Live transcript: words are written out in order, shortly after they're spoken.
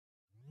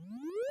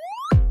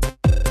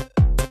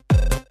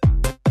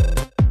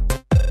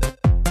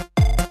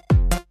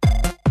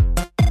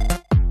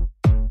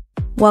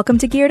Welcome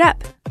to Geared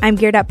Up. I'm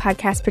Geared Up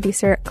podcast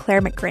producer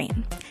Claire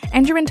McGrain.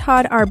 Andrew and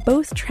Todd are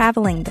both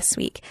traveling this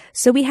week,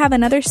 so we have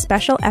another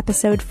special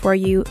episode for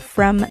you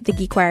from the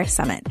GeekWire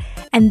Summit.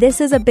 And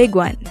this is a big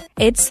one.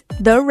 It's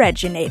the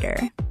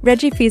Reginator.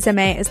 Reggie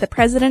Fils-Aimé is the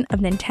president of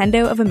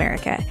Nintendo of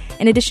America,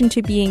 in addition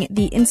to being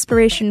the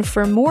inspiration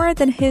for more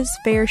than his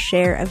fair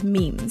share of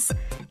memes.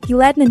 He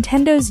led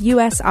Nintendo's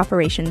US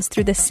operations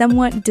through the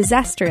somewhat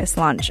disastrous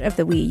launch of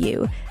the Wii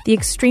U, the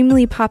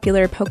extremely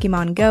popular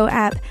Pokémon Go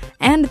app,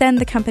 and then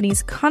the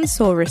company's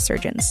console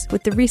resurgence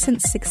with the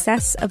recent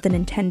success of the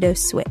Nintendo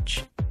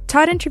Switch.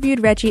 Todd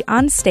interviewed Reggie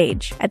on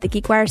stage at the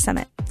GeekWire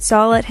Summit, so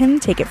I'll let him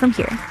take it from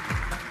here.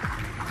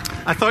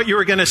 I thought you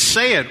were going to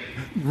say it.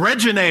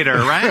 Reginator,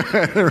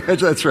 right?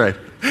 That's right.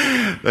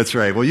 That's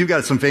right. Well, you've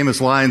got some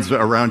famous lines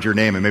around your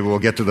name, and maybe we'll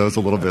get to those a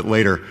little bit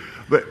later.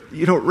 But,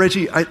 you know,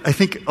 Reggie, I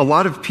think a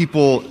lot of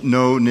people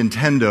know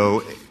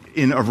Nintendo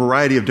in a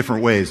variety of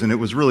different ways, and it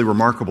was really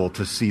remarkable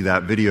to see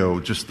that video,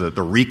 just the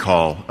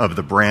recall of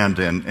the brand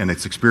and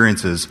its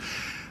experiences.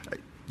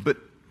 But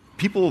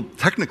people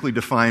technically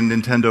define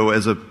Nintendo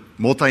as a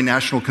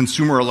multinational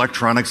consumer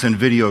electronics and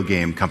video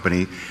game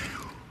company.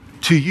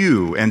 To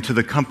you and to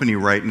the company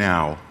right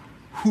now,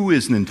 who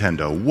is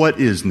Nintendo? What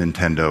is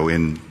Nintendo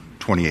in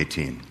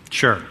 2018?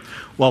 Sure.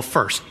 Well,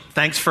 first,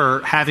 thanks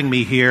for having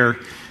me here.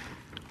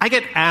 I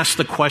get asked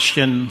the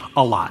question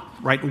a lot,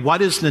 right?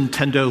 What is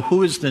Nintendo?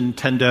 Who is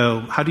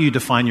Nintendo? How do you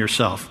define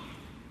yourself?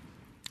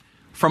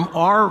 From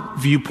our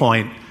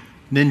viewpoint,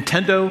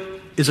 Nintendo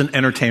is an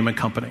entertainment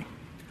company.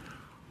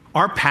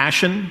 Our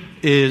passion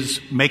is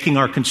making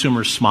our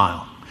consumers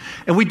smile.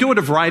 And we do it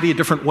a variety of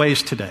different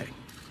ways today.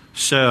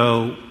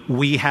 So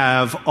we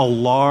have a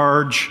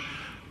large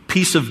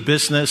piece of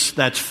business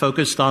that's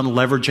focused on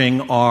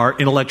leveraging our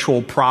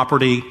intellectual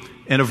property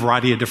in a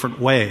variety of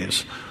different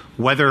ways,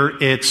 whether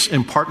it's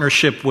in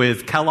partnership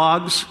with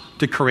Kellogg's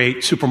to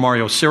create Super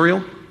Mario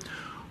cereal,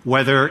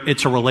 whether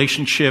it's a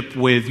relationship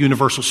with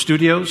Universal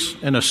Studios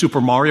in a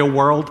Super Mario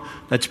world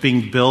that's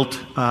being built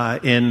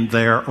in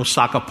their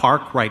Osaka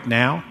park right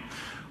now,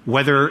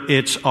 whether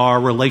it's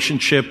our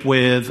relationship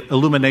with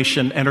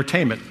Illumination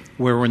Entertainment,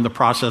 where we're in the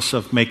process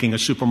of making a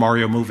Super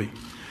Mario movie.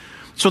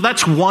 So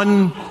that's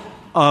one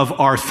of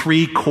our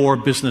three core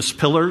business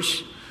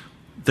pillars.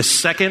 The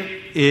second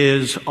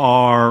is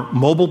our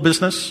mobile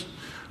business.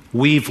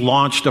 We've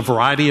launched a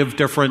variety of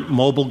different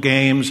mobile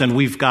games, and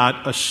we've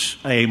got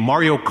a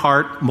Mario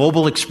Kart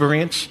mobile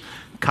experience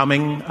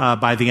coming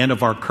by the end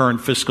of our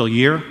current fiscal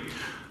year.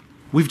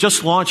 We've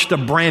just launched a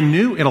brand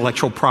new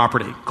intellectual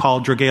property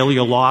called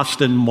Dragalia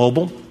Lost in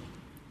mobile.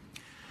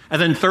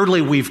 And then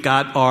thirdly, we've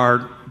got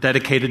our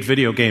dedicated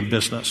video game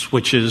business,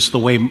 which is the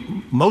way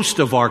most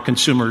of our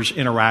consumers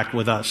interact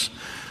with us.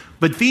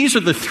 But these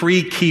are the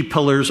three key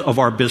pillars of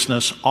our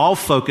business, all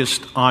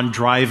focused on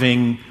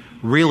driving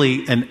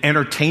really an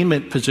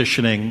entertainment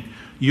positioning,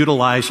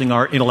 utilizing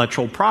our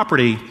intellectual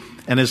property,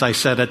 and as I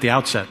said at the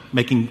outset,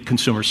 making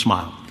consumers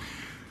smile.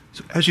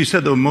 So, as you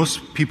said, though,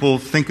 most people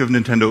think of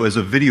Nintendo as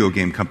a video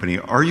game company.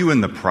 Are you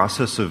in the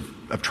process of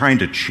trying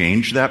to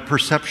change that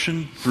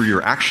perception through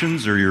your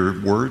actions or your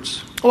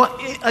words? Well,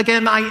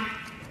 again,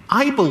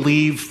 I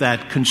believe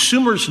that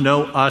consumers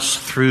know us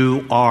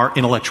through our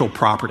intellectual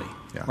property,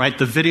 right?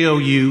 The video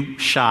you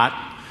shot,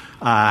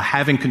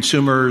 having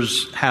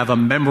consumers have a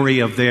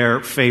memory of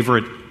their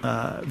favorite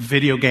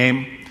video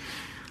game.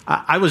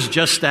 I was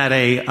just at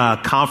a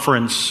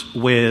conference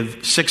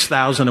with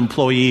 6,000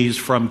 employees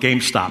from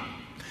GameStop.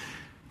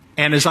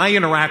 And as I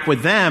interact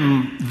with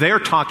them, they're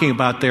talking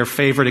about their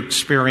favorite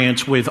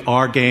experience with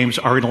our games,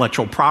 our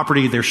intellectual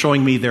property. They're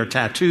showing me their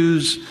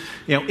tattoos.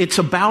 You know, it's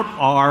about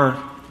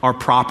our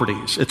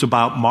properties. It's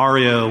about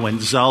Mario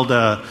and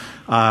Zelda.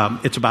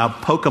 It's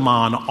about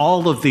Pokemon,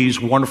 all of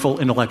these wonderful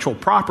intellectual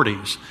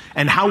properties.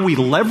 And how we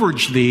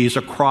leverage these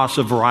across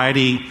a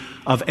variety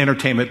of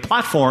entertainment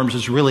platforms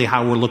is really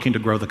how we're looking to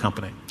grow the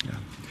company. Yeah.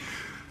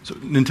 So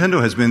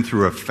Nintendo has been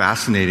through a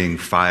fascinating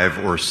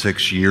 5 or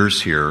 6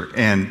 years here.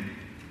 And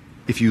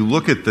if you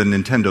look at the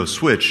Nintendo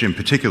Switch in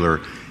particular,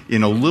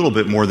 in a little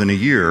bit more than a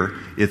year,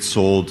 it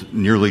sold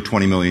nearly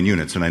 20 million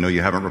units. And I know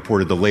you haven't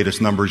reported the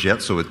latest numbers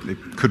yet, so it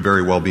could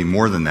very well be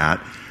more than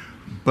that.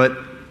 But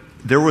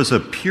there was a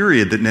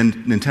period that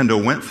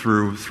Nintendo went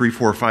through 3,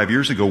 4, 5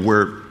 years ago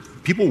where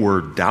people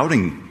were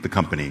doubting the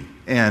company.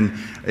 And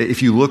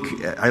if you look,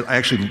 I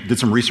actually did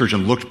some research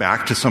and looked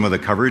back to some of the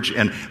coverage,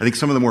 and I think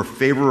some of the more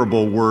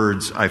favorable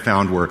words I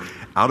found were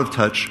out of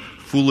touch,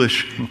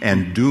 foolish,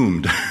 and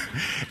doomed.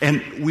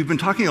 And we've been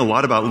talking a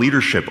lot about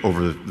leadership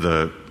over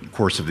the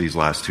course of these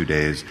last 2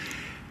 days.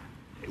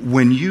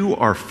 When you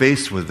are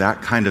faced with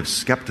that kind of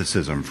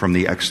skepticism from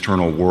the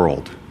external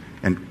world,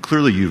 and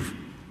clearly you've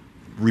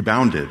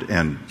rebounded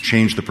and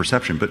changed the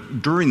perception,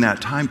 but during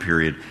that time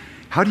period,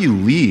 how do you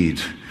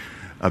lead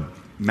a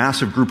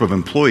massive group of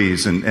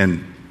employees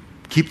and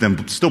keep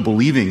them still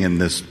believing in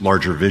this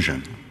larger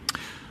vision?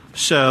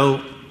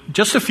 So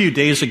just a few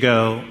days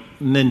ago,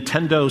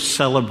 Nintendo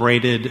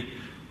celebrated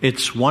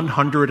its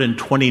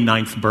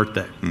 129th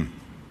birthday.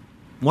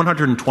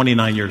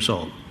 129 years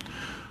old.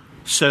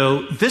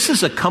 So this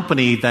is a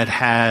company that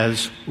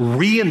has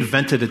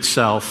reinvented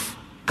itself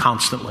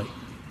constantly.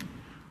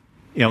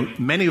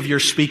 Many of your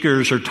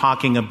speakers are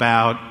talking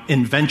about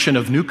invention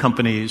of new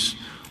companies.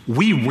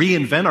 We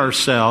reinvent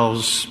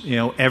ourselves,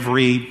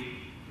 every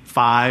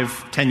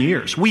 5-10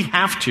 years. We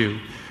have to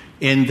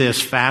in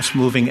this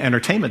fast-moving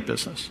entertainment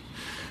business.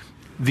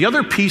 The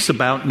other piece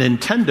about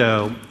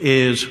Nintendo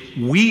is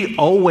we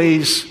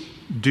always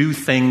do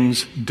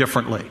things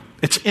differently.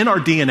 It's in our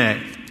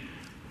DNA.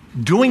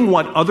 Doing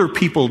what other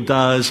people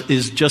does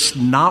is just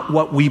not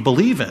what we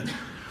believe in.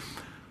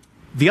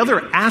 The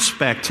other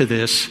aspect to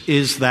this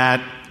is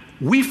that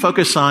we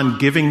focus on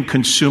giving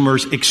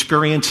consumers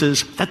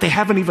experiences that they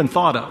haven't even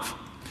thought of.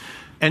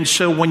 And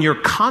so when you're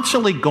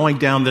constantly going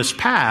down this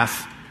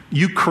path,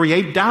 you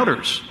create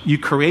doubters. You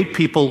create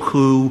people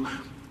who,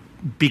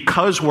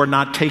 because we're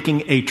not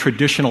taking a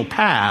traditional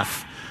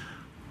path,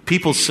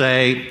 people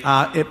say,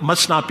 it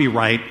must not be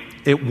right,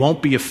 it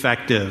won't be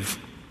effective.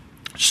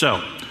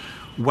 So,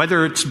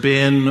 whether it's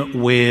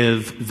been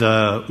with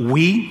the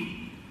Wii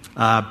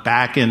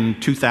back in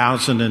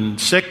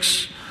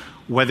 2006,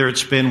 whether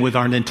it's been with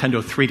our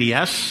Nintendo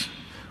 3DS,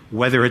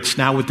 whether it's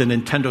now with the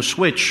Nintendo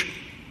Switch,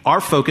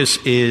 our focus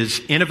is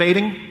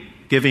innovating,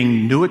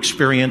 giving new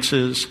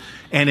experiences,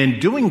 and in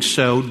doing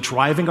so,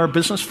 driving our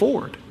business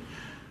forward.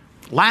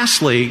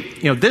 Lastly,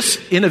 this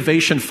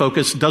innovation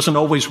focus doesn't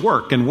always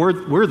work, and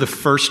we're the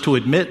first to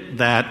admit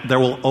that there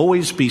will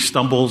always be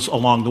stumbles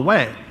along the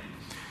way.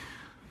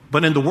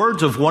 But in the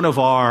words of one of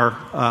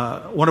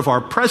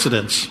our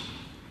presidents,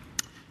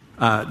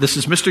 this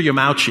is Mr.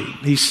 Yamauchi.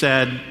 He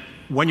said,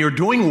 "When you're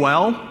doing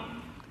well,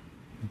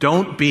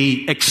 don't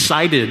be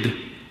excited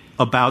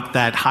about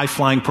that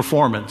high-flying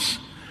performance,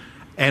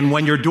 and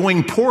when you're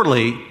doing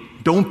poorly,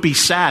 don't be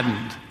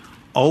saddened.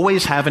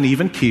 Always have an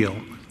even keel."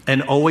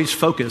 And always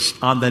focus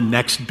on the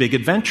next big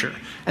adventure.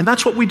 And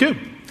that's what we do.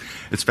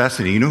 It's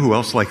fascinating. You know who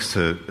else likes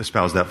to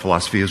espouse that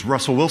philosophy is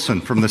Russell Wilson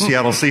from the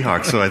Seattle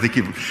Seahawks. So I think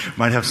you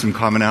might have some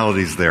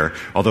commonalities there.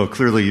 Although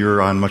clearly you're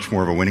on much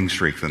more of a winning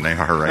streak than they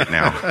are right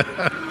now.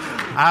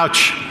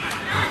 Ouch.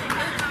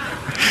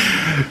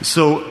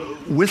 So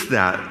with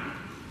that,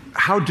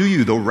 how do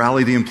you, though,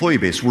 rally the employee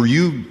base? Were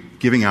you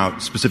giving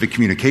out specific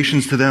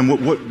communications to them?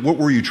 What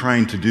were you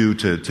trying to do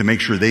to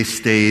make sure they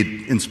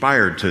stayed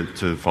inspired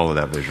to follow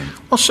that vision?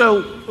 Well,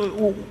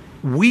 so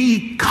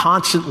we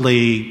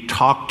constantly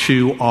talk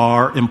to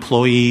our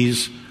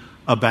employees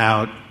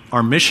about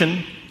our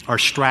mission, our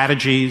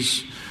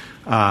strategies.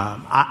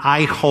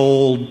 I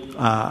hold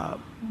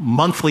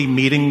monthly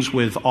meetings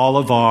with all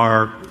of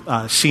our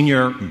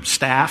senior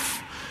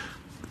staff,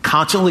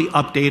 constantly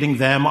updating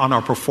them on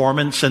our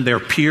performance, and their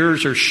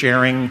peers are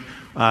sharing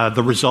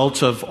the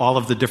results of all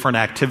of the different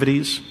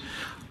activities.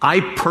 I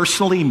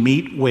personally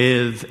meet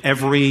with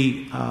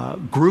every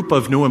group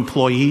of new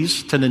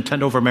employees to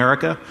Nintendo of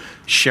America,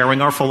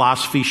 sharing our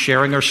philosophy,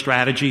 sharing our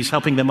strategies,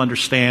 helping them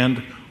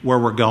understand where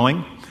we're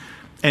going.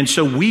 And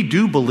so we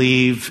do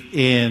believe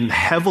in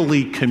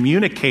heavily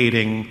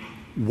communicating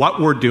what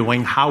we're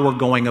doing, how we're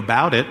going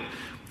about it,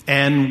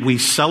 and we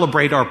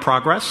celebrate our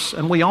progress,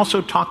 and we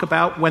also talk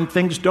about when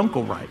things don't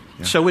go right.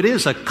 Yeah. So it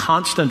is a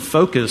constant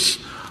focus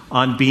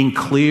on being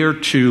clear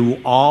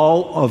to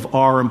all of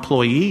our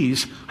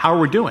employees how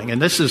we're doing. And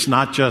this is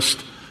not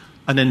just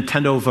a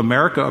Nintendo of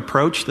America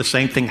approach. The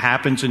same thing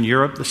happens in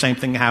Europe. The same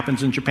thing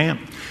happens in Japan.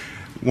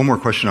 One more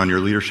question on your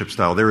leadership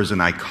style. There is an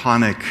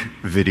iconic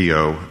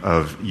video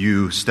of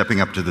you stepping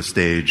up to the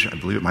stage. I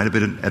believe it might have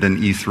been at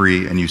an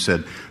E3, and you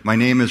said, "My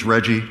name is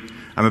Reggie.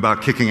 I'm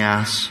about kicking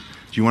ass."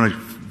 Do you want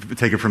to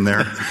take it from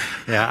there?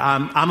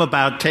 Yeah, I'm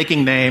about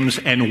taking names,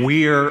 and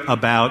we're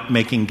about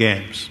making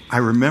games.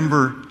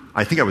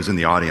 I think I was in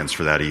the audience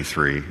for that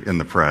E3 in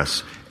the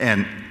press,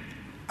 and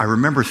I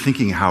remember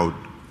thinking how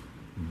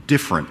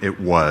different it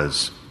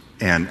was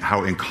and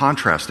how in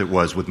contrast it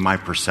was with my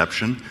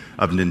perception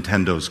of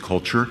Nintendo's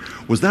culture.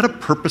 Was that a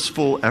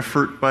purposeful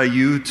effort by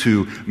you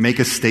to make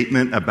a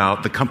statement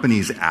about the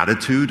company's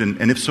attitude?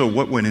 And if so,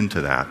 what went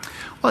into that?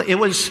 Well, it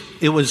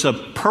was a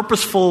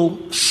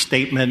purposeful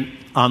statement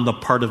on the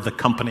part of the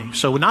company.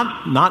 So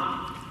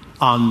not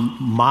on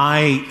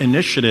my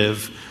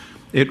initiative.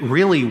 It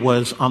really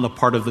was on the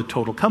part of the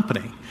total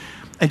company.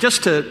 And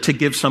just to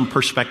give some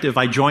perspective,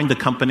 I joined the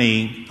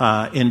company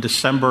in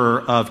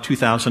December of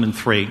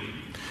 2003.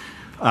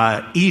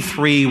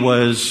 E3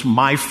 was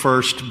my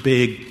first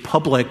big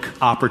public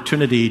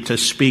opportunity to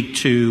speak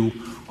to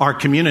our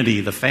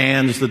community, the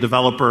fans, the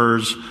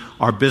developers,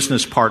 our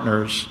business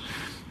partners.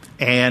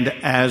 And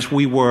as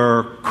we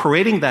were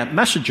creating that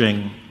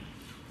messaging,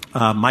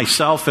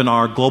 myself and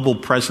our global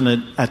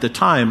president at the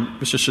time,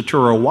 Mr.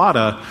 Satoru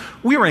Iwata,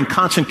 we were in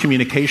constant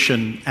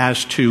communication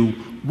as to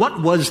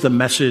what was the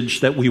message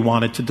that we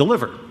wanted to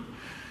deliver.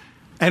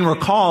 And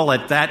recall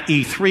at that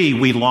E3,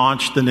 we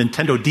launched the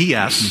Nintendo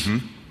DS,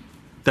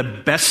 the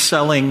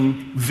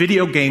best-selling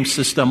video game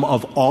system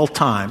of all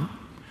time.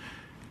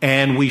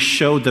 And we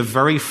showed the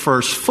very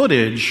first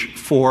footage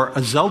for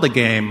a Zelda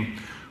game,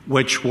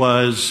 which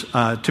was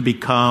to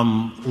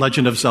become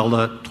Legend of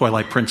Zelda: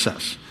 Twilight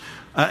Princess.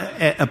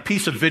 a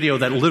piece of video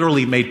that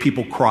literally made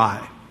people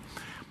cry.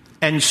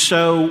 And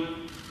so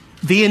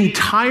the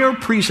entire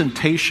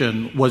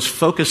presentation was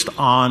focused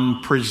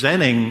on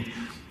presenting,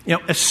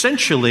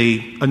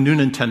 essentially a new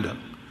Nintendo.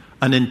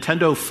 A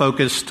Nintendo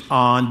focused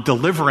on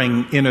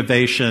delivering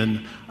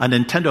innovation, a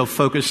Nintendo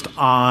focused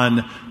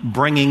on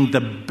bringing the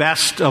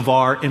best of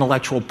our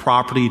intellectual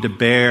property to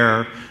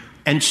bear.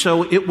 And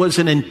so it was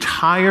an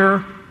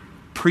entire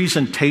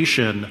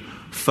presentation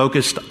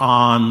focused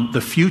on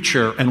the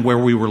future and where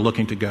we were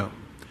looking to go.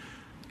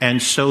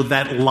 And so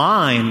that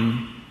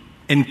line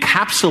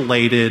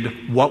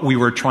encapsulated what we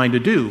were trying to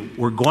do.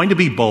 We're going to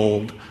be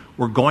bold,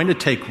 we're going to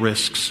take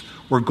risks,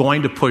 we're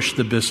going to push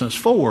the business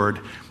forward.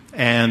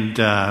 And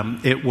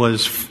it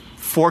was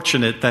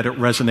fortunate that it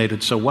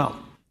resonated so well.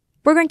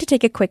 We're going to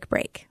take a quick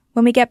break.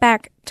 When we get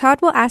back,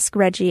 Todd will ask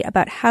Reggie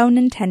about how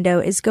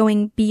Nintendo is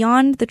going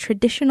beyond the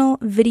traditional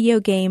video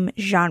game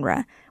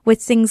genre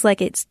with things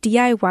like its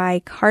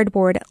DIY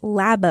cardboard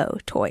Labo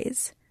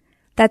toys.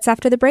 That's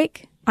after the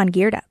break on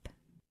Geared Up.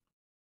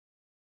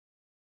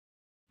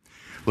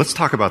 Let's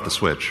talk about the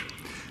Switch.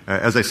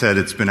 As I said,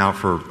 it's been out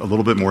for a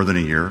little bit more than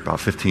a year, about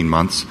 15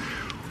 months.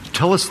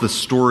 Tell us the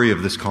story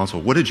of this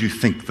console. What did you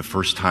think the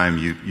first time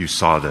you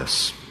saw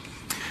this?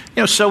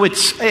 So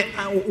it's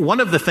one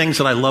of the things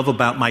that I love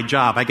about my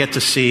job. I get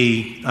to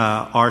see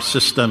our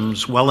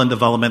systems well in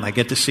development. I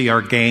get to see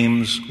our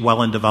games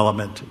well in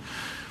development.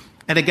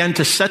 And again,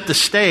 to set the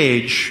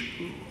stage,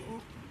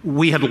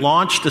 we had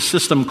launched a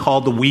system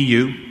called the Wii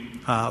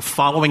U,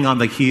 following on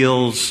the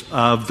heels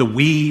of the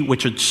Wii,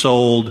 which had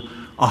sold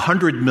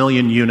 100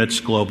 million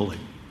units globally.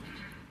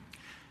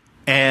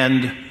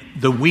 And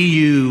the Wii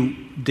U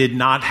did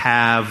not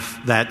have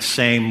that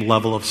same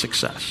level of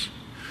success.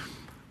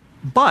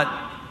 But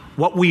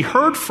what we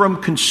heard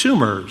from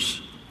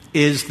consumers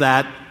is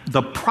that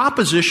the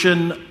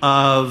proposition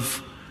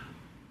of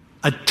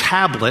a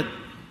tablet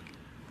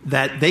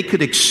that they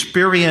could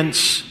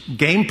experience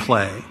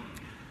gameplay,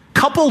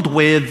 coupled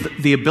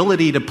with the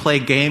ability to play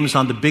games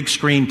on the big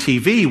screen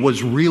TV,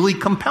 was really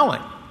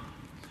compelling.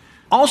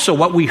 Also,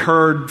 what we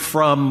heard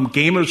from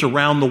gamers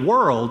around the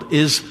world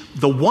is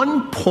the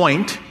one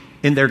point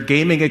in their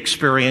gaming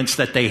experience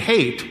that they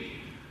hate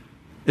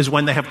is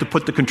when they have to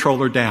put the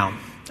controller down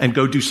and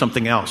go do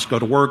something else, go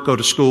to work, go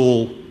to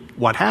school,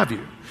 what have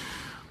you.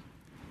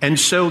 And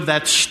so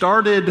that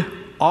started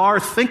our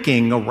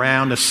thinking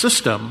around a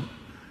system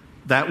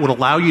that would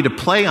allow you to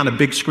play on a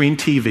big screen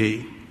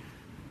TV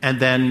and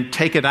then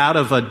take it out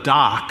of a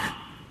dock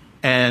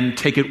and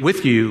take it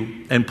with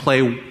you and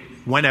play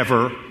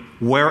whenever,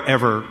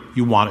 wherever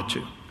you wanted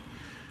to.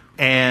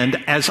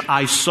 And as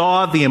I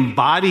saw the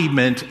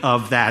embodiment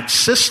of that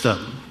system,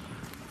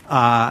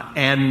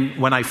 and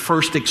when I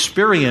first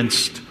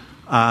experienced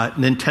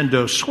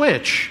Nintendo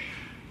Switch,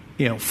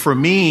 for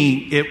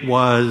me it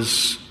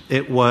was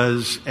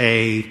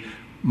a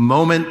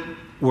moment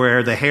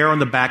where the hair on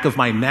the back of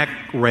my neck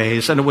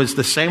raised, and it was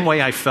the same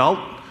way I felt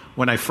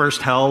when I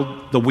first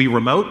held the Wii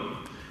remote,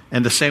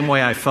 and the same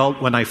way I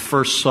felt when I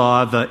first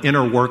saw the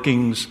inner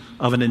workings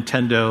of a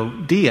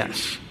Nintendo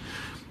DS.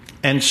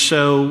 And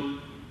so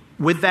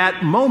with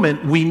that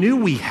moment, we knew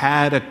we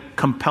had a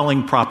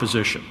compelling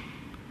proposition.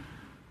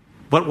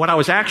 But what I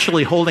was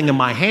actually holding in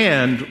my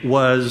hand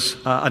was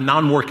a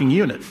non-working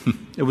unit.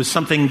 It was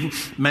something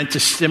meant to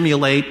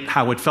stimulate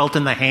how it felt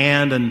in the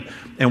hand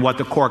and what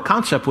the core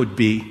concept would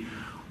be.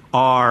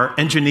 Our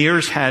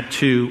engineers had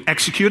to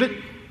execute it.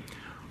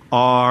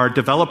 Our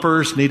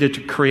developers needed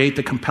to create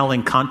the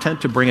compelling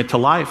content to bring it to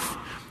life.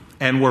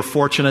 And we're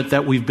fortunate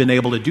that we've been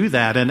able to do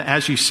that. And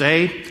as you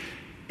say,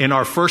 in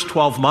our first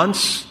 12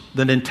 months,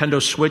 the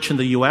Nintendo Switch in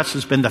the US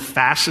has been the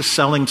fastest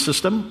selling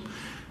system,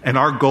 and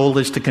our goal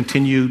is to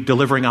continue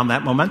delivering on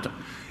that momentum.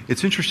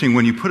 It's interesting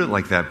when you put it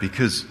like that,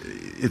 because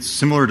it's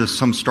similar to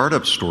some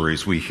startup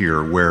stories we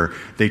hear where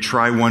they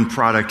try one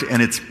product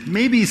and it's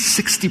maybe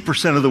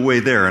 60% of the way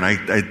there.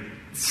 And it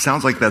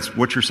sounds like that's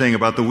what you're saying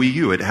about the Wii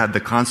U. It had the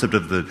concept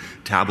of the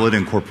tablet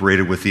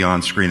incorporated with the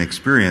on-screen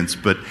experience,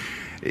 but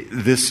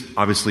this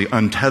obviously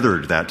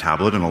untethered that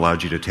tablet and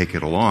allowed you to take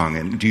it along.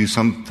 And do you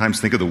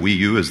sometimes think of the Wii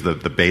U as the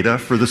beta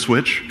for the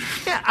Switch?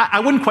 Yeah, I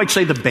wouldn't quite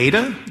say the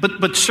beta,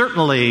 but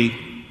certainly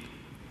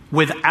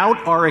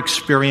without our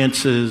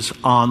experiences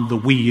on the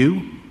Wii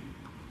U,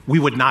 we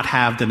would not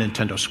have the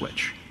Nintendo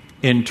Switch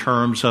in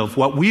terms of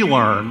what we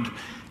learned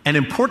and,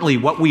 importantly,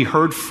 what we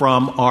heard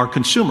from our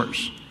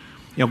consumers.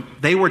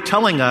 They were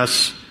telling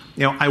us,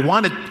 I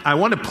want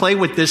to play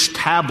with this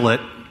tablet,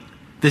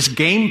 this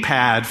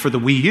gamepad for the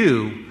Wii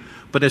U,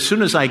 but as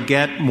soon as I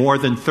get more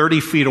than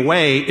 30 feet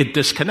away, it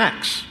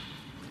disconnects.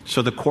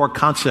 So the core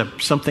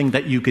concept, something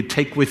that you could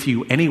take with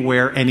you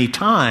anywhere,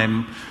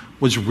 anytime,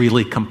 was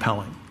really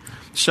compelling.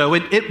 So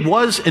it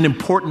was an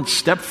important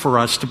step for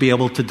us to be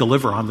able to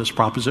deliver on this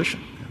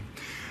proposition.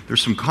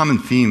 There's some common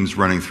themes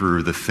running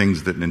through the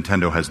things that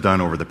Nintendo has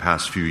done over the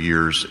past few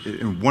years.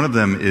 One of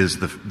them is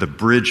the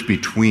bridge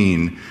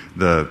between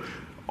the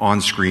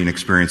on-screen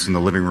experience in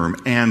the living room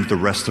and the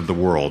rest of the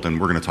world.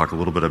 And we're going to talk a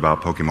little bit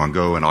about Pokemon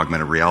Go and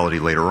augmented reality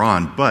later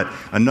on. But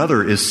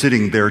another is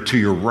sitting there to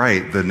your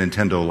right, the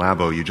Nintendo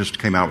Labo. You just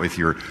came out with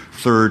your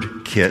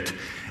third kit.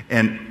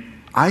 And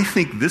I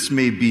think this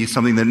may be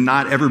something that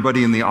not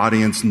everybody in the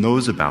audience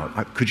knows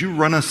about. Could you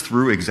run us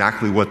through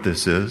exactly what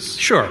this is?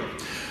 Sure.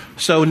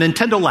 So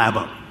Nintendo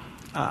Labo.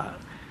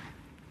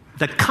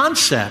 The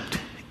concept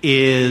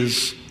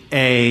is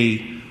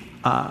a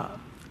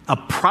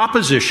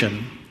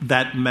proposition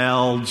that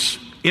melds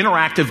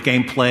interactive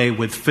gameplay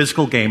with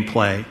physical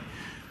gameplay.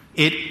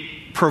 It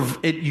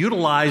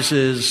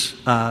utilizes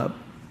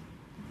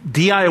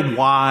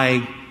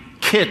DIY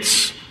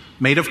kits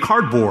made of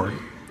cardboard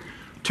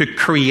to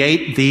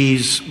create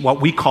these, what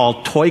we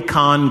call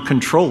Toy-Con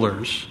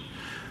controllers,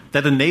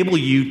 that enable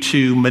you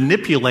to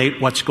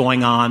manipulate what's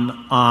going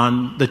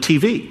on the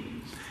TV.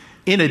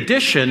 In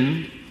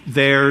addition,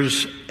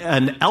 there's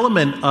an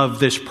element of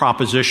this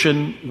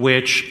proposition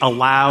which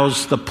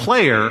allows the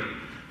player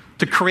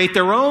to create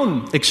their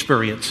own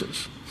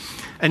experiences.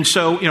 And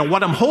so,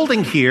 what I'm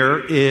holding here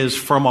is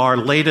from our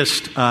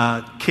latest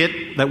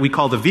kit that we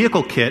call the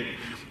vehicle kit,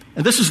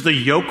 and this is the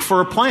yoke for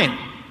a plane.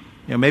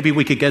 Maybe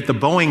we could get the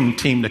Boeing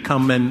team to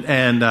come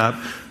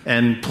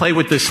and play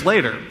with this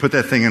later. Put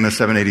that thing in a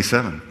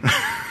 787.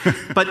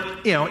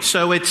 But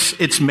so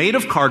it's made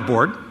of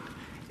cardboard.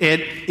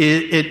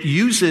 It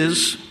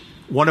uses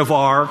one of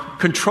our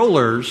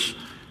controllers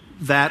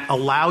that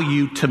allow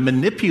you to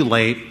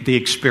manipulate the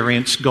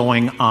experience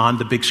going on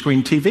the big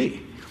screen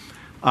TV.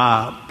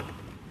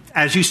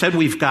 As you said,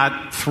 we've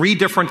got 3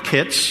 different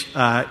kits.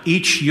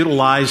 Each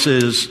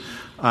utilizes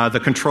the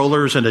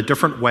controllers in a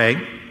different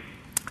way,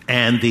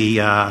 and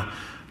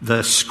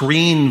the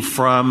screen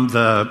from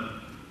the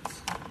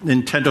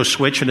Nintendo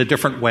Switch in a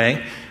different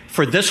way.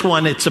 For this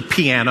one, it's a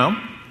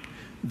piano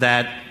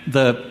that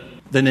the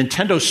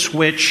Nintendo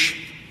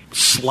Switch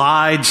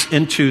slides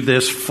into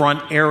this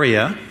front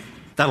area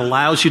that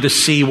allows you to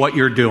see what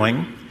you're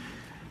doing.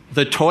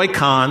 The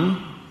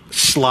Toy-Con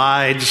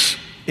slides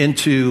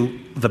into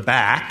the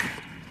back,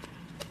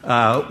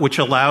 which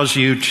allows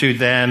you to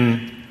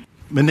then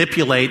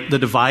manipulate the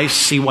device,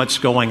 see what's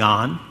going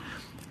on.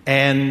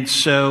 And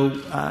so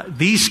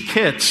these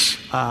kits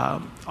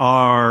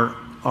are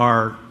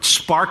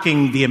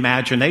sparking the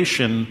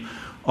imagination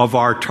of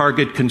our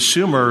target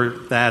consumer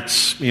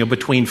that's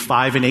between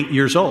 5 and 8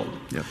 years old.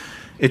 Yep.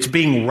 It's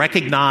being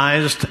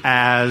recognized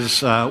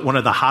as one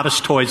of the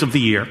hottest toys of the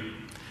year.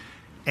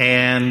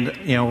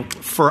 And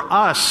for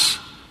us,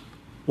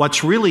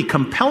 what's really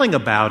compelling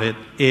about it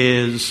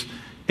is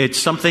it's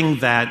something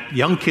that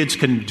young kids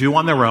can do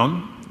on their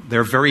own.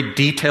 There are very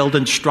detailed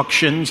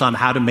instructions on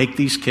how to make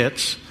these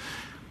kits.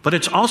 But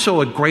it's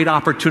also a great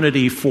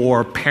opportunity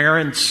for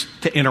parents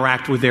to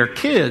interact with their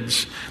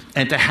kids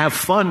and to have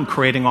fun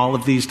creating all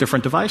of these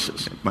different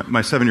devices.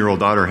 My 7-year-old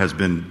daughter has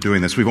been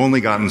doing this. We've only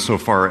gotten so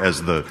far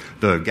as the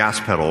gas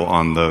pedal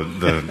on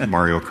the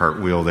Mario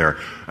Kart wheel there.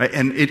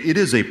 And it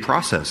is a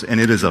process,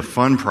 and it is a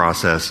fun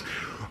process.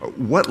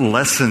 What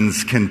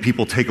lessons can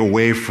people take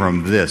away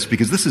from this?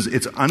 Because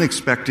it's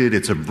unexpected.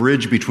 It's a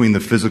bridge between the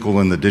physical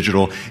and the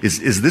digital.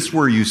 Is this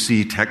where you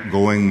see tech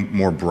going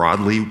more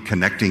broadly,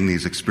 connecting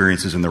these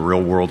experiences in the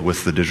real world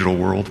with the digital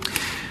world?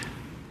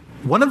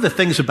 One of the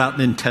things about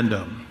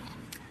Nintendo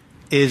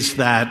is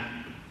that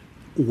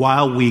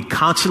while we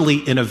constantly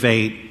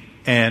innovate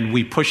and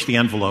we push the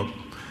envelope,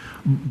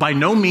 by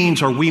no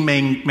means are we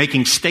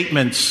making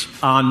statements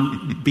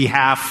on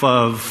behalf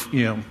of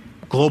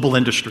global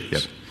industries.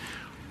 Yep.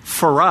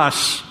 For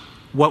us,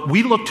 what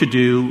we look to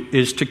do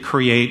is to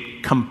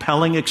create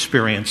compelling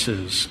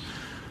experiences,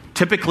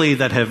 typically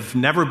that have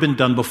never been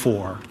done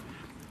before,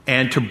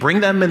 and to bring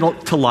them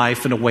to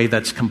life in a way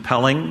that's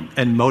compelling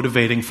and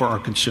motivating for our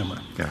consumer.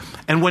 Yeah.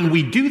 And when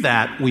we do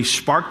that, we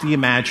spark the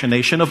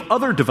imagination of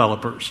other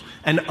developers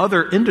and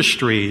other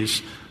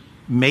industries,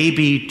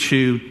 maybe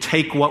to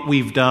take what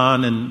we've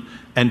done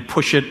and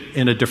push it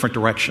in a different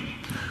direction.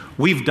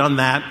 We've done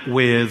that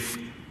with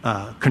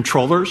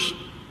controllers.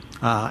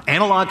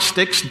 Analog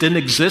sticks didn't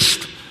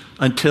exist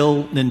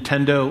until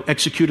Nintendo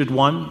executed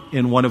one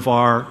in one of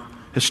our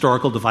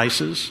historical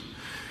devices.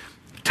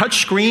 Touch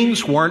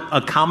screens weren't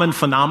a common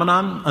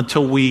phenomenon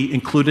until we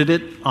included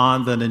it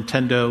on the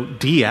Nintendo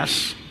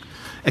DS.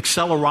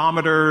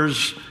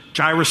 Accelerometers,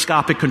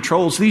 gyroscopic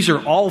controls, these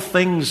are all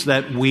things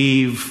that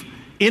we've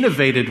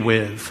innovated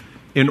with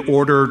in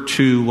order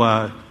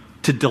to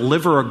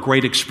deliver a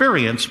great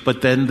experience,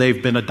 but then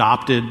they've been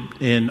adopted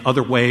in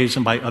other ways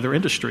and by other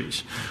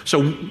industries.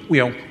 So,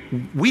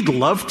 we'd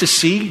love to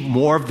see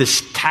more of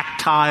this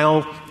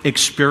tactile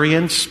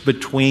experience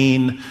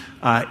between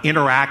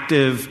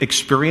interactive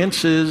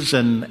experiences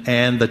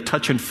and the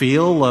touch and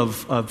feel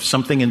of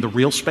something in the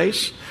real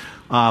space.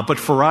 But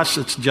for us,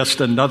 it's just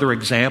another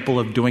example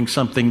of doing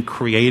something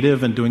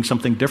creative and doing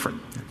something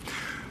different.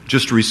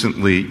 Just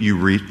recently, you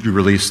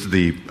released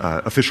the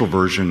official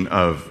version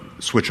of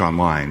Switch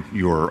Online,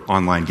 your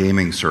online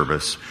gaming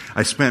service.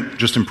 I spent,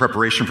 just in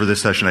preparation for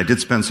this session, I did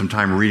spend some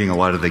time reading a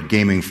lot of the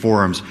gaming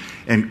forums,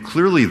 and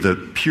clearly the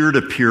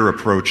peer-to-peer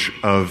approach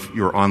of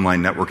your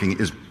online networking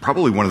is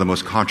probably one of the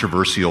most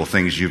controversial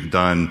things you've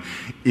done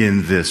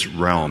in this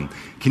realm.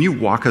 Can you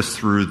walk us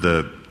through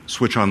the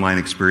Switch Online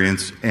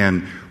experience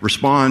and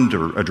respond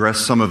or address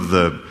some of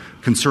the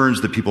concerns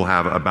that people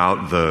have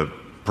about the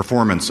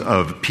performance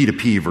of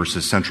P2P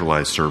versus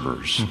centralized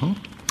servers? Mm-hmm.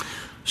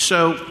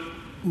 So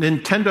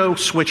Nintendo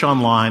Switch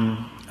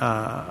Online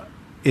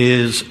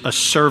is a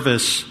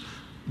service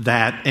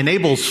that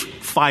enables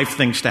 5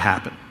 things to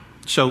happen.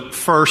 So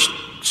first,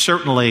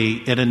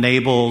 certainly it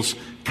enables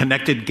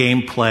connected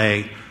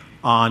gameplay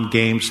on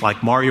games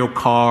like Mario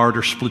Kart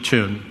or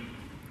Splatoon.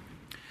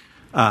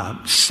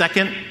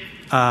 Second,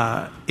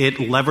 it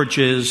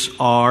leverages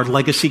our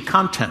legacy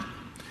content.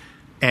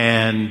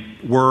 And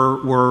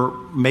we're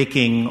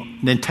making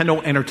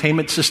Nintendo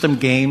Entertainment System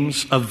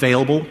games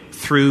available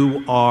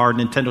through our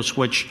Nintendo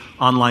Switch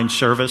Online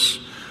service.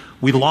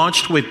 We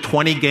launched with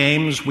 20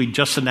 games. We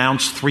just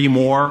announced 3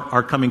 more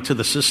are coming to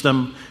the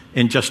system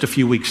in just a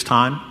few weeks'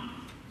 time.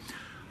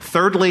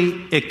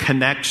 Thirdly, it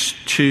connects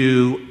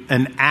to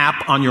an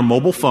app on your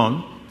mobile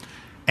phone,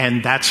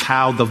 and that's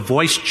how the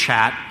voice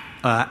chat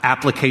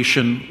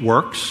application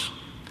works.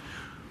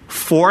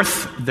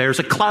 Fourth, there's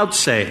a cloud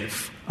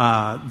save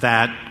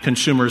that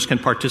consumers can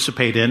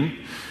participate in.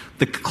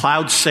 The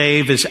cloud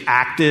save is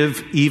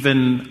active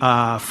even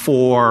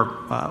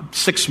for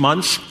 6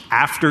 months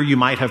after you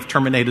might have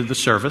terminated the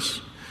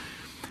service.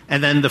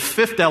 And then the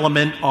fifth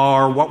element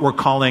are what we're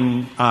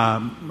calling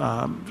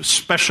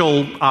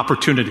special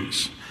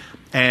opportunities.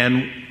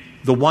 And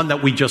the one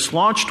that we just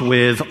launched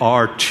with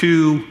are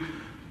 2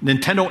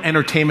 Nintendo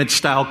Entertainment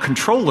style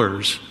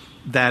controllers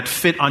that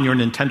fit on your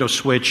Nintendo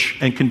Switch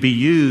and can be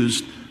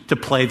used to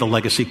play the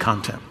legacy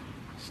content.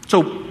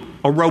 So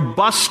a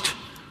robust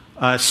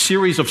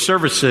series of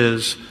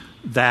services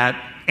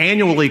that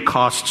annually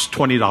costs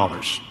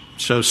 $20,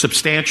 so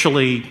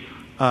substantially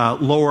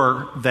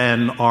lower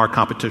than our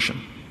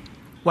competition.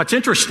 What's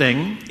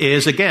interesting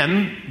is,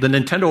 again, the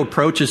Nintendo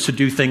approach is to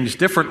do things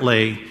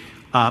differently.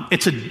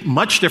 It's a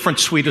much different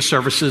suite of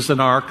services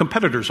than our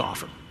competitors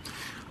offer.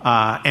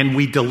 And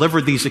we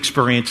deliver these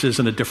experiences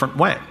in a different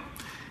way.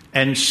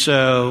 And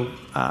so,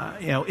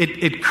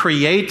 it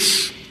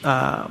creates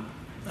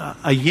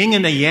a yin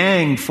and a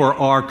yang for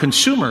our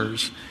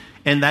consumers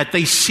in that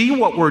they see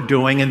what we're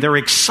doing and they're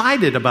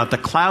excited about the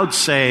cloud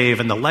save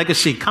and the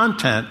legacy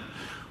content,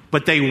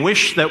 but they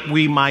wish that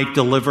we might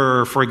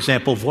deliver, for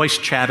example, voice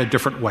chat a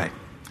different way.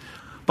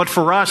 But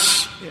for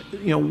us,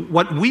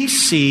 what we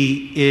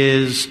see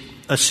is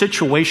a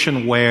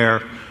situation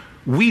where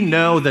we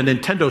know the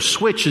Nintendo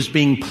Switch is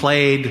being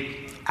played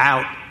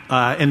out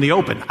in the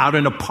open, out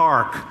in a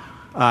park,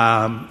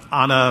 on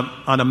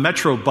a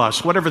metro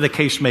bus, whatever the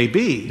case may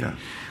be. Yeah.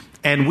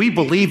 And we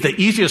believe the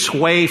easiest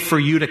way for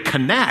you to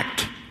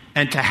connect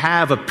and to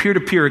have a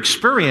peer-to-peer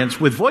experience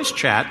with voice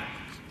chat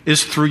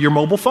is through your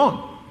mobile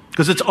phone,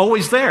 because it's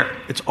always there.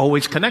 It's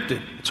always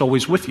connected. It's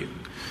always with you.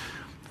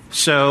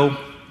 So,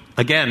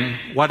 again,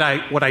 what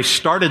I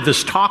started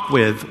this talk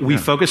with, we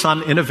focus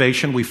on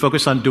innovation. We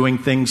focus on doing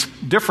things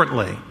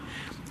differently.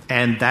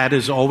 And that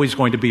is always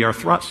going to be our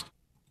thrust.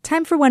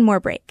 Time for one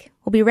more break.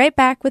 We'll be right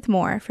back with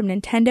more from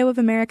Nintendo of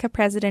America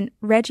President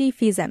Reggie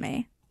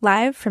Fils-Aimé,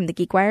 live from the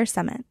GeekWire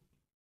Summit.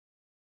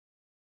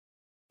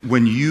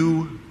 When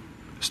you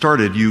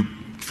started, you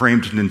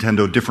framed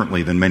Nintendo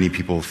differently than many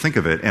people think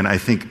of it. And I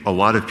think a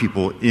lot of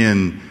people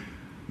in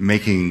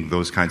making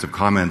those kinds of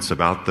comments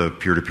about the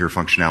peer-to-peer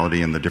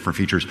functionality and the different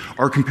features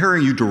are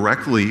comparing you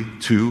directly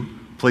to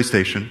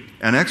PlayStation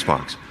and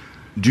Xbox.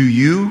 Do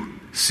you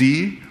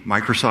see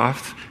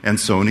Microsoft and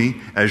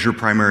Sony as your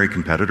primary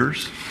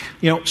competitors?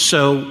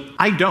 So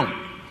I don't.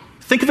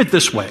 Think of it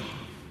this way.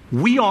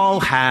 We all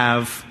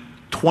have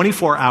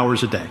 24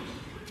 hours a day,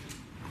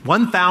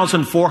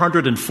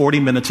 1,440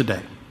 minutes a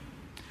day.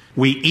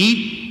 We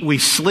eat, we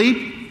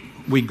sleep,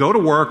 we go to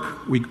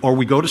work, or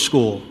we go to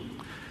school.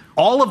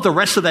 All of the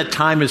rest of that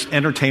time is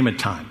entertainment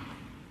time.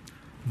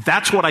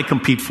 That's what I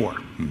compete for,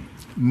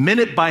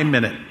 minute by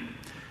minute.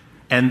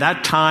 And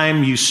that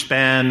time you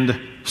spend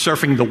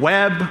surfing the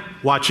web,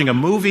 watching a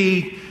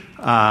movie,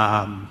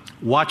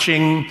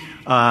 watching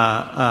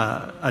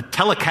a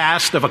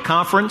telecast of a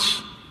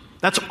conference.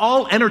 That's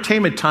all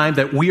entertainment time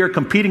that we are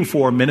competing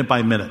for minute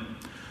by minute.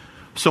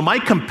 So my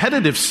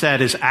competitive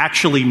set is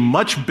actually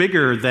much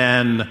bigger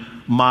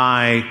than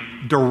my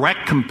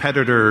direct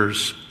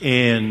competitors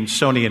in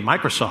Sony and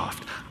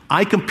Microsoft.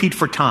 I compete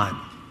for time.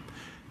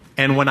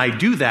 And when I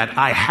do that,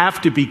 I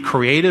have to be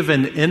creative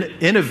and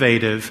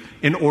innovative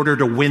in order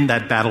to win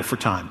that battle for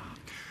time.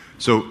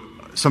 So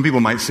some people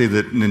might say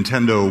that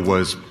Nintendo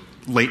was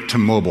late to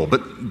mobile,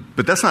 but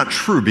that's not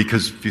true,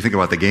 because if you think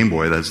about the Game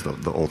Boy, that's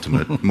the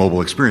ultimate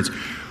mobile experience.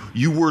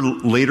 you were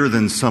later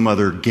than some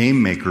other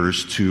game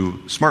makers to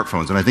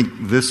smartphones. And I think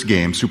this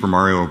game, Super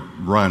Mario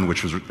Run,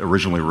 which was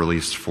originally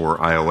released for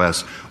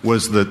iOS,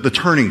 was the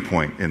turning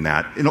point in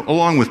that,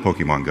 along with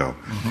Pokemon Go,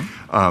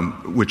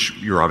 which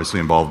you're obviously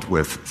involved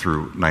with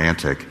through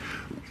Niantic.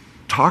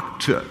 Talk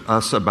to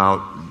us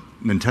about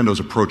Nintendo's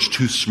approach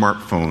to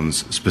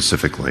smartphones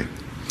specifically.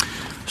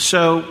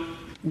 So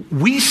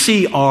we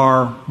see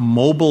our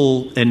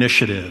mobile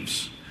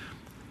initiatives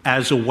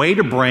as a way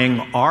to bring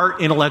our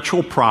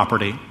intellectual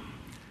property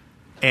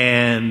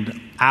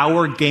and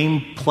our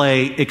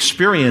gameplay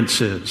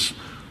experiences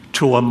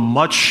to a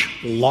much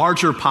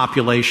larger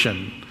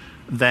population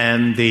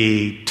than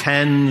the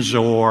tens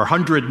or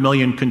 100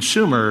 million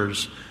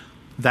consumers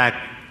that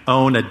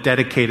own a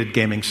dedicated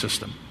gaming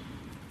system.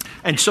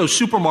 And so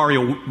Super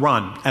Mario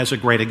Run, as a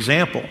great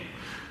example,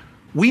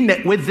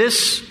 with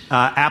this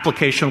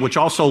application, which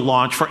also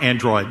launched for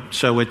Android,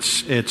 so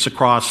it's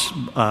across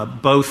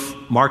both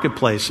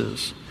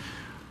marketplaces,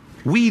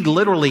 we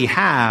literally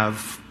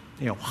have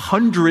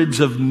hundreds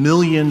of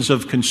millions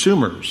of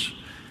consumers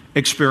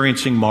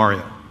experiencing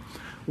Mario.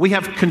 We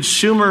have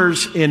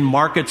consumers in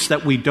markets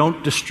that we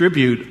don't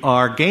distribute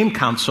our game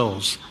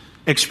consoles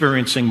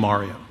experiencing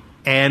Mario.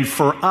 And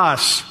for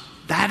us,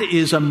 that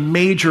is a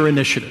major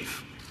initiative.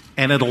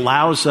 And it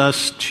allows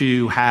us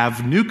to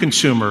have new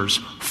consumers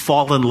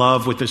fall in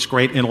love with this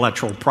great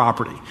intellectual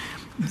property.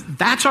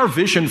 That's our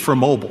vision for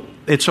mobile.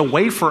 It's a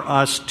way for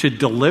us to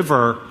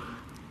deliver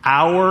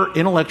our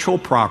intellectual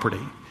property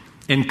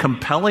in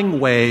compelling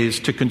ways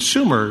to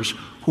consumers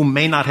who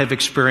may not have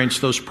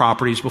experienced those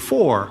properties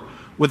before,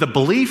 with a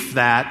belief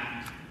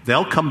that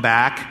they'll come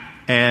back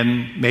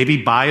and maybe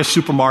buy a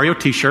Super Mario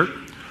t-shirt.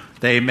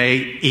 They may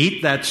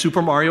eat that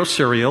Super Mario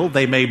cereal.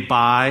 They may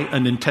buy a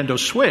Nintendo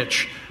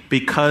Switch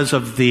because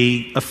of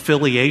the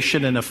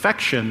affiliation and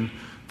affection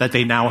that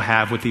they now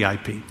have with the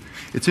IP.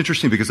 It's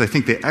interesting because I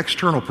think the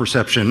external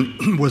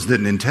perception was that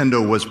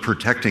Nintendo was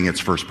protecting its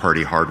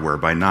first-party hardware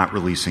by not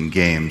releasing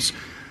games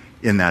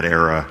in that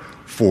era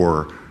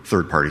for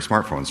third-party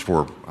smartphones,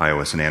 for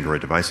iOS and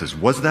Android devices.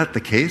 Was that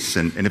the case?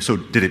 And if so,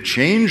 did it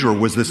change, or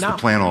was this the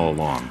plan all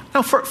along?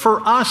 No,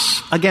 for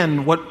us,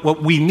 again,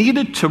 what we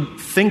needed to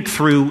think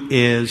through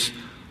is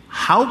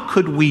how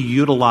could we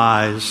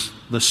utilize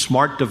the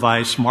smart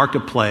device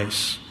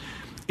marketplace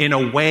in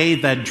a way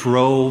that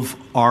drove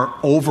our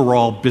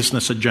overall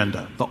business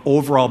agenda, the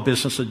overall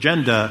business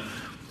agenda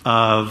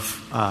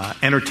of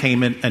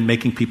entertainment and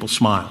making people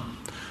smile.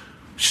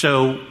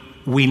 So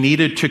we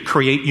needed to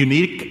create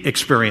unique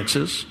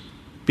experiences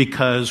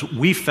because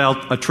we felt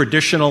a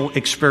traditional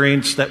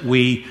experience that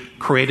we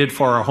created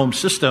for our home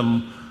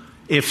system,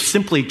 if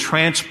simply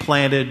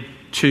transplanted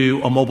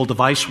to a mobile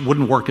device,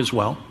 wouldn't work as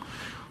well.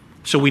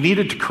 So we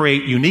needed to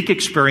create unique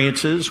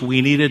experiences.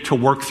 We needed to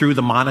work through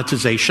the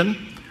monetization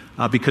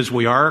because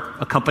we are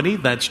a company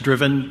that's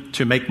driven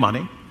to make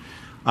money.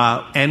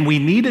 And we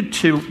needed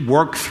to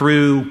work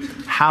through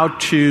how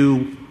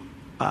to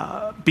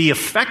be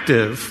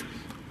effective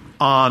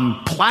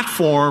on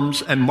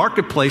platforms and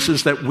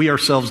marketplaces that we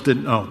ourselves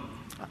didn't own,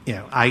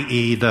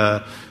 i.e.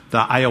 the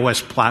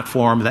iOS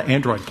platform, the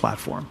Android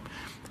platform.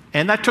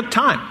 And that took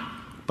time.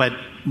 But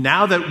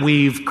now that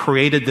we've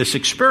created this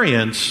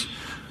experience,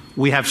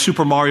 we have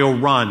Super Mario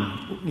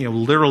Run,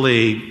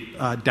 literally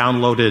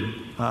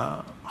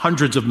downloaded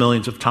hundreds of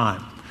millions of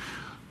times.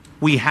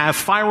 We have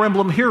Fire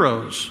Emblem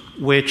Heroes,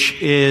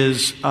 which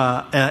is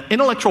an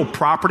intellectual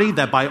property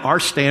that by our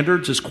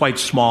standards is quite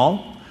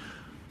small,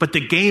 but the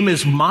game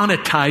is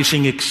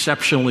monetizing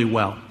exceptionally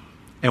well,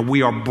 and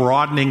we are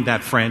broadening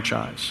that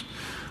franchise.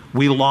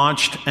 We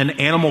launched an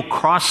Animal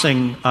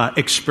Crossing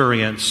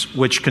experience,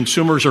 which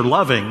consumers are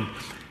loving,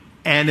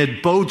 and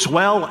it bodes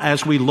well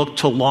as we look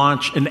to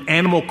launch an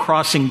Animal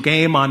Crossing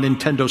game on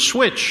Nintendo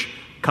Switch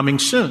coming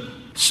soon.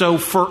 So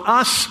for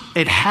us,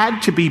 it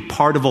had to be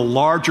part of a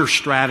larger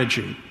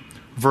strategy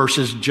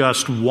versus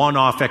just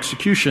one-off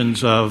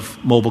executions of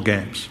mobile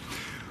games.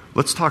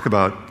 Let's talk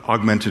about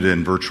augmented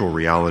and virtual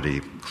reality.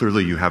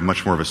 Clearly, you have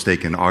much more of a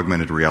stake in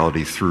augmented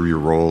reality through your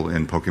role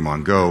in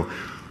Pokemon Go.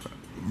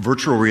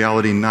 Virtual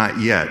reality, not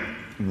yet.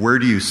 Where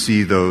do you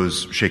see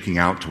those shaking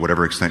out, to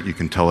whatever extent you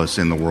can tell us,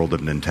 in the world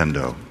of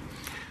Nintendo?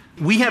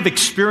 We have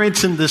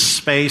experience in this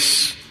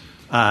space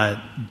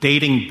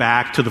dating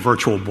back to the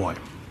Virtual Boy.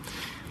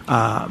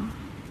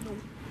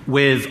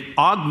 With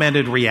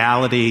augmented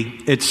reality,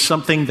 it's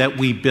something that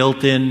we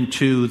built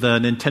into the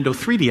Nintendo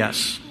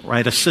 3DS,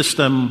 right? A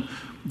system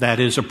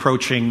that is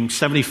approaching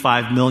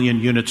 75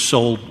 million units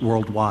sold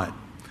worldwide.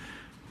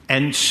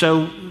 And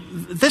so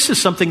this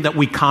is something that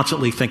we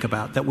constantly think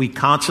about, that we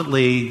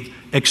constantly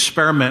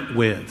experiment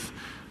with.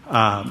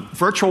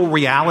 Virtual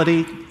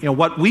reality,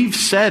 what we've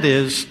said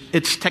is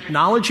it's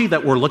technology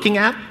that we're looking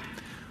at,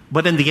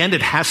 but in the end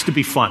it has to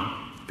be fun,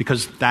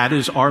 because that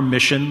is our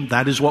mission.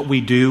 That is what we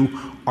do,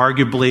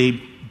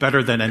 arguably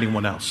better than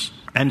anyone else.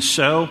 And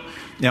so,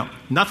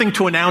 nothing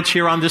to announce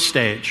here on this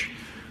stage,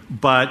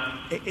 but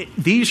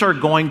these are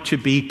going to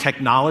be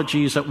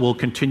technologies that we'll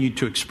continue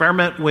to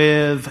experiment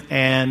with,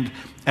 and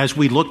as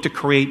we look to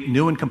create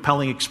new and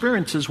compelling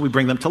experiences, we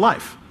bring them to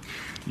life.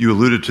 You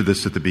alluded to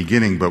this at the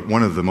beginning, but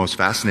one of the most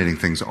fascinating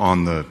things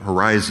on the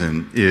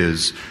horizon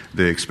is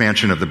the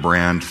expansion of the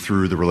brand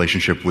through the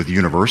relationship with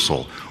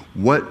Universal.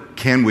 What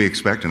can we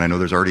expect? And I know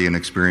there's already an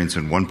experience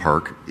in one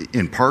park,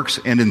 in parks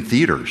and in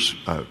theaters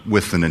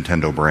with the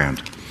Nintendo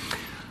brand.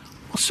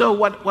 So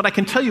what I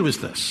can tell you is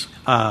this.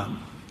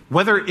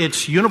 Whether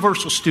it's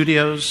Universal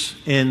Studios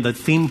in the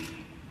theme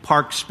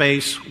park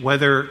space,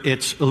 whether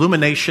it's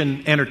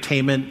Illumination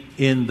Entertainment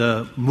in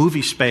the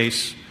movie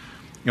space,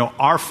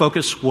 our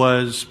focus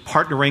was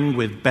partnering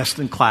with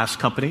best-in-class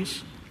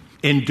companies.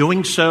 In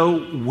doing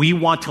so, we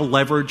want to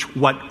leverage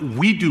what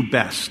we do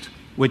best,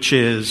 which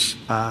is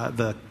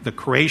the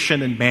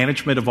creation and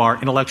management of our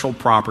intellectual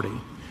property,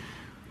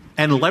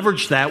 and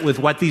leverage that with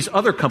what these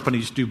other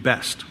companies do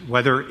best,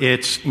 whether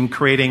it's in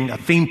creating a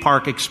theme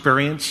park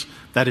experience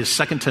that is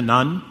second to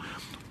none,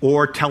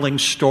 or telling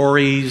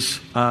stories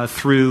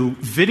through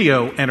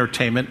video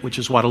entertainment, which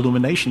is what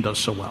Illumination does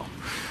so well.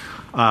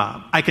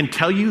 I can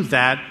tell you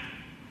that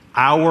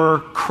our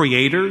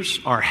creators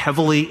are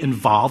heavily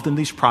involved in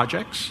these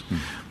projects,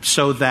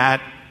 so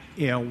that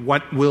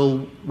what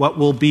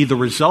will be the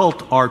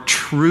result are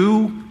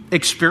true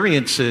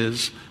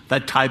experiences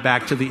that tie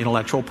back to the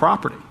intellectual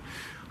property.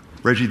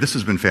 Reggie, this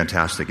has been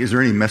fantastic. Is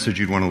there any message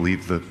you'd want to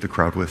leave the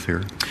crowd with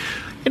here?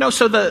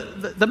 So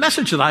the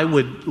message that I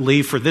would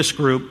leave for this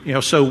group,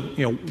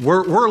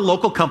 we're a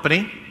local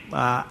company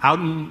out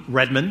in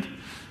Redmond.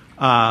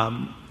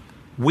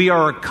 We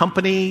are a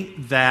company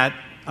that,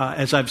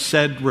 as I've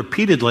said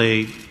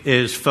repeatedly,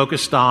 is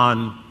focused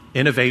on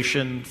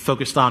innovation,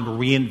 focused on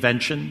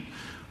reinvention,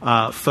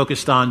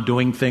 focused on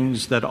doing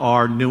things that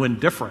are new and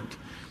different.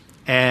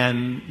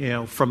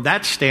 And from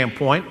that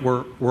standpoint,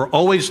 we're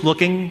always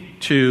looking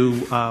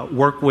to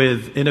work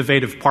with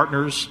innovative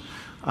partners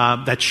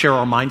that share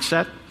our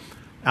mindset.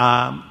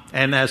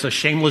 And as a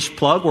shameless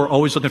plug, we're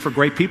always looking for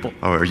great people.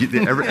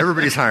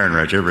 Everybody's hiring,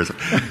 Reggie.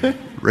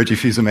 Reggie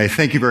Fils-Aimé,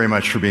 thank you very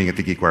much for being at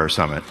the GeekWire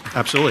Summit.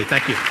 Absolutely.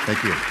 Thank you.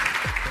 Thank you.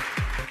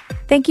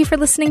 Thank you for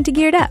listening to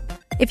Geared Up.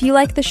 If you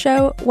like the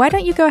show, why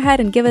don't you go ahead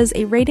and give us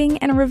a rating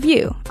and a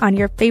review on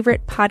your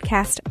favorite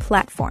podcast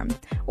platform,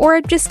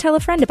 or just tell a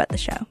friend about the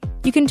show.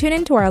 You can tune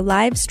into our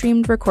live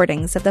streamed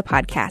recordings of the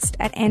podcast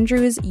at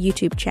Andrew's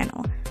YouTube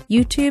channel,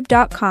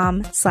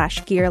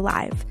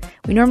 youtube.com/gearlive.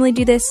 We normally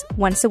do this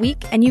once a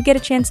week, and you get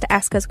a chance to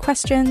ask us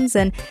questions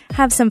and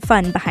have some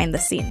fun behind the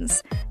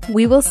scenes.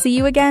 We will see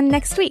you again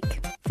next week.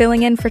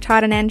 Filling in for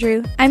Todd and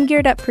Andrew, I'm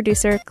Geared Up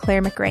producer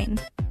Claire McGrain.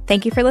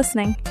 Thank you for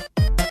listening.